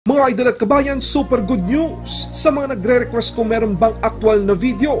Mga idol at kabayan, super good news sa mga nagre-request kung meron bang aktual na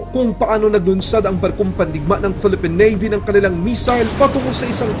video kung paano naglunsad ang barkong pandigma ng Philippine Navy ng kanilang missile patungo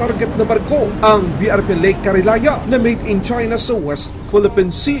sa isang target na barko, ang BRP Lake Carilaya na made in China sa West Philippine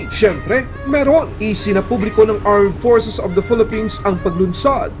Sea. Siyempre, meron. Isinapubliko ng Armed Forces of the Philippines ang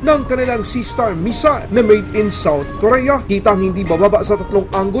paglunsad ng kanilang Sea Star missile na made in South Korea. Kitang hindi bababa sa tatlong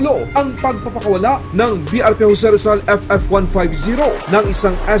anggulo ang pagpapakawala ng BRP Jose Rizal FF-150 ng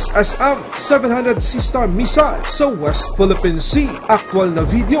isang SSM-700 Sea Star missile sa West Philippine Sea. Aktual na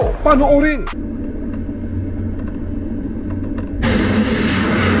video, panoorin!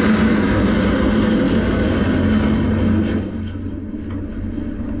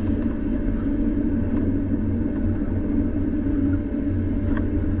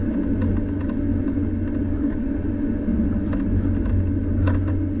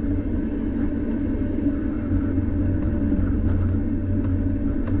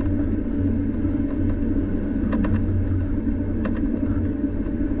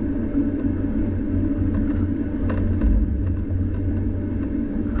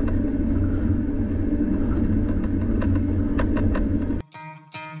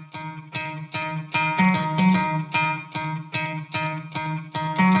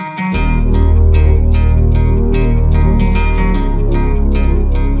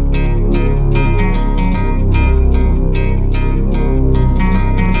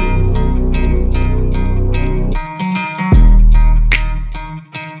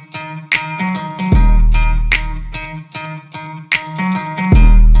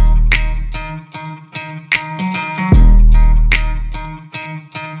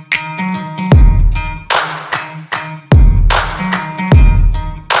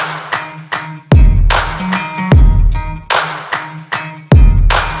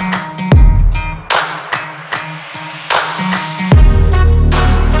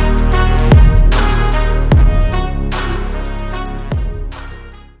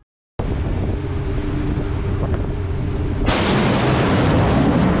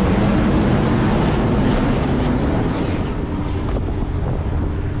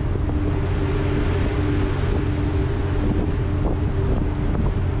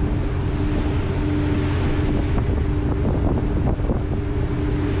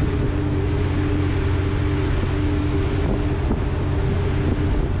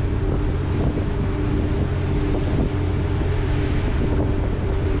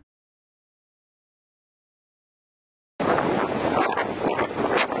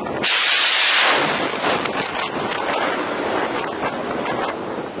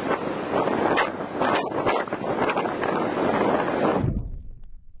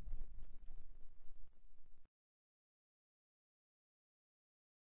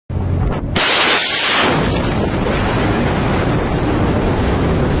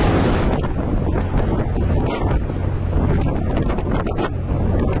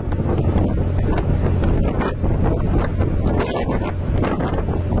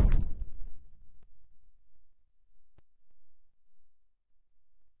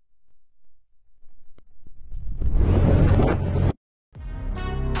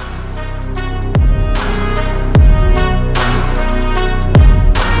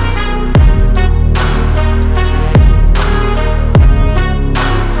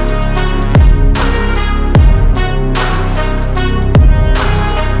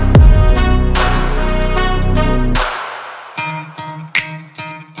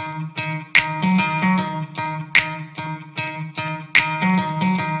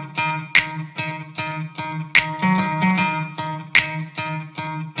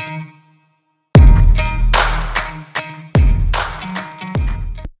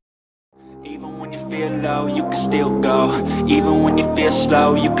 You can still go. Even when you feel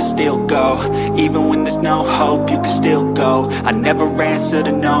slow, you can still go. Even when there's no hope, you can still go. I never answer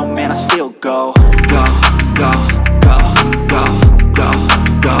to no, man, I still go. Go, go, go, go, go,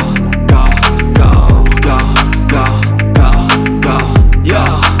 go, go, go, go, go, go, go, yo,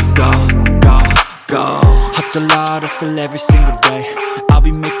 go, go, go. Hustle hard, hustle every single day. I'll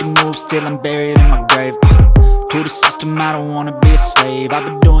be making moves till I'm buried in my grave. To the system, I don't wanna be a slave. I've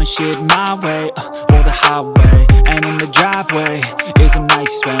been doing shit my way, or the highway. And in the driveway is a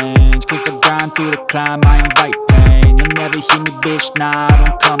nice range, cause I grind through the climb, I invite pain. You'll never hear me, bitch, nah, I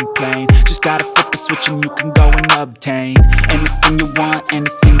don't complain. Just gotta flip the switch and you can go and obtain anything you want,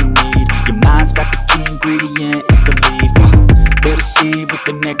 anything you need. Your mind's got the key ingredient, it's belief. They deceive with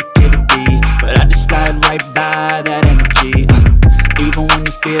the negativity, but I just slide right by that energy. Even when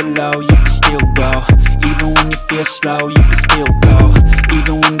you feel low, you can still go. Even when you feel slow, you can still go.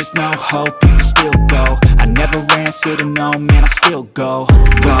 Even when there's no hope, you can still go.